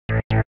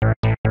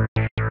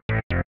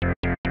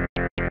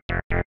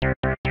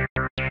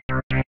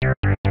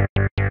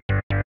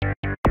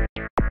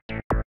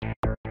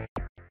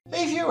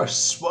Hey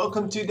viewers,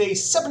 welcome to day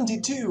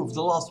 72 of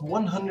the last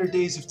 100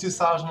 days of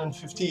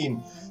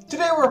 2015.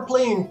 Today we're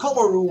playing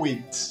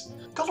Coloruid.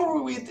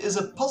 Coloruid is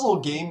a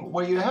puzzle game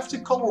where you have to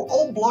color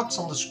all blocks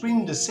on the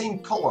screen the same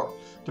color.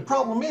 The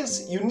problem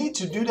is, you need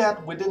to do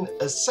that within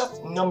a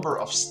set number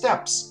of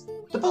steps.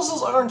 The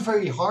puzzles aren't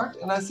very hard,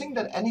 and I think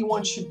that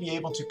anyone should be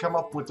able to come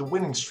up with the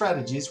winning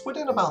strategies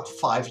within about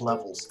 5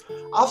 levels.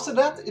 After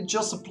that, it's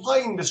just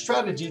applying the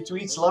strategy to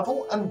each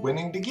level and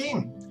winning the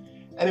game.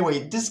 Anyway,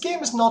 this game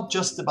is not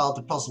just about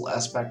the puzzle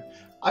aspect.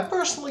 I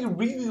personally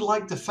really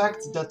like the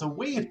fact that the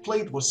way it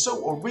played was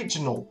so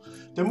original.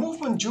 The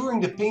movement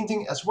during the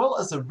painting as well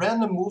as the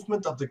random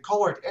movement of the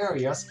colored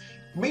areas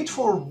made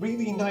for a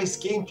really nice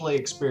gameplay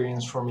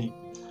experience for me.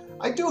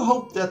 I do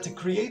hope that the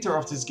creator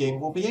of this game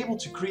will be able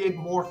to create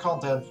more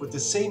content with the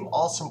same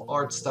awesome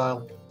art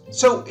style.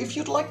 So if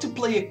you'd like to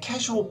play a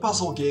casual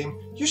puzzle game,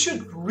 you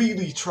should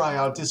really try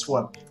out this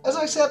one. As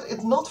I said,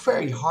 it's not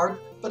very hard,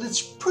 but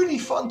it's pretty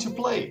fun to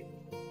play.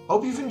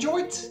 Hope you've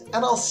enjoyed,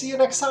 and I'll see you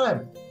next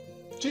time.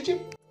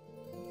 GG!